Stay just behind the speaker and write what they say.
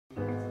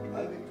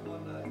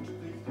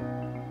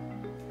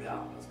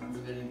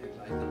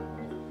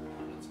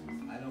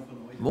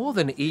More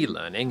than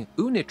e-learning,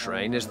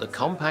 UniTrain is the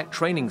compact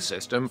training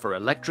system for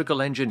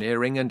electrical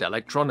engineering and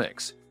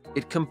electronics.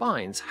 It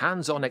combines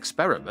hands-on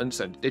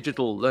experiments and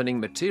digital learning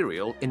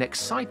material in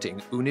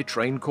exciting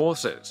UniTrain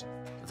courses.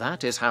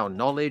 That is how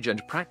knowledge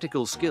and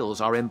practical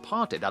skills are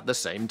imparted at the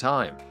same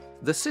time.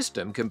 The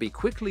system can be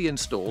quickly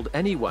installed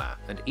anywhere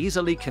and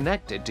easily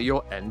connected to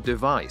your end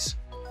device.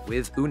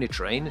 With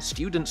UniTrain,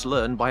 students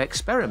learn by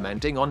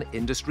experimenting on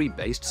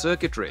industry-based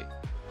circuitry.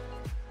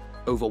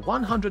 Over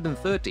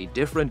 130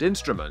 different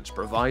instruments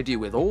provide you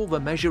with all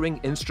the measuring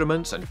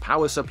instruments and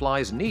power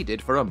supplies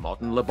needed for a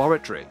modern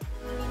laboratory.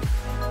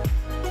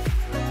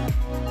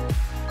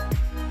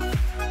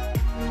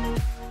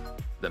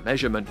 The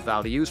measurement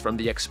values from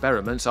the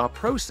experiments are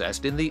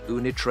processed in the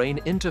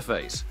UniTrain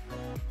interface.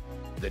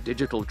 The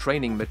digital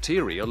training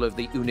material of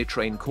the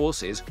UniTrain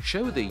courses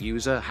show the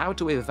user how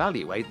to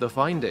evaluate the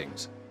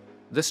findings.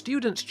 The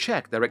students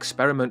check their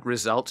experiment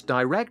results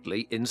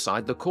directly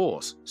inside the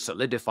course,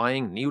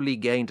 solidifying newly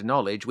gained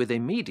knowledge with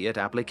immediate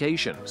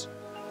applications.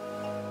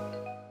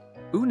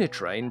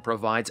 UniTrain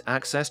provides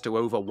access to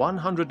over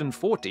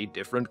 140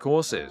 different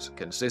courses,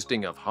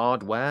 consisting of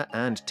hardware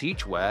and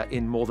teachware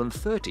in more than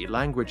 30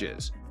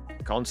 languages.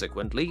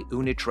 Consequently,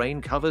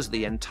 UniTrain covers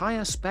the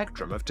entire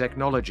spectrum of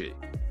technology.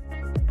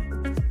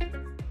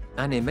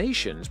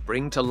 Animations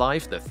bring to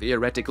life the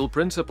theoretical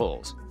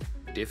principles.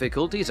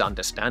 Difficulties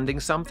understanding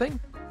something?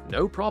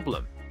 No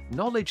problem.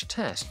 Knowledge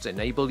tests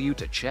enable you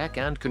to check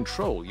and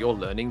control your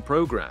learning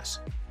progress.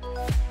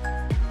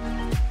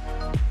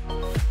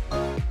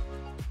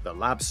 The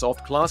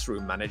LabSoft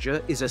Classroom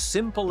Manager is a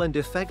simple and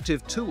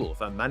effective tool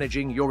for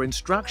managing your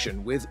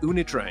instruction with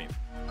UniTrain.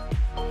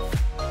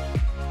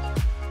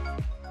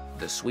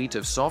 The suite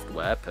of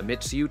software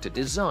permits you to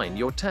design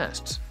your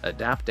tests,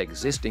 adapt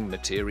existing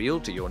material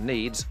to your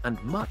needs,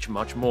 and much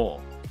more.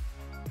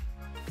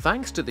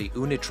 Thanks to the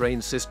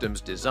UniTrain system's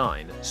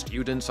design,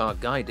 students are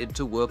guided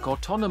to work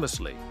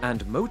autonomously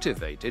and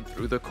motivated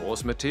through the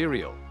course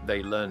material.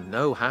 They learn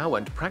know-how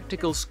and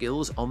practical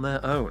skills on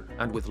their own,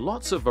 and with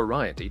lots of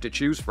variety to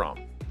choose from.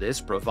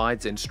 This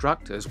provides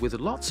instructors with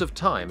lots of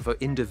time for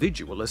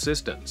individual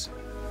assistance.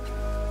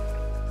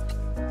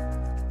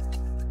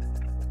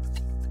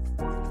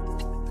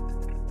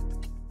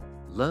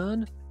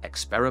 Learn,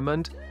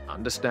 experiment,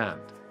 understand.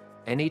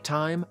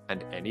 Anytime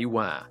and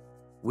anywhere.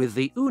 With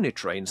the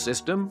UniTrain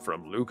system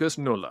from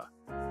Lucas-Nuelle.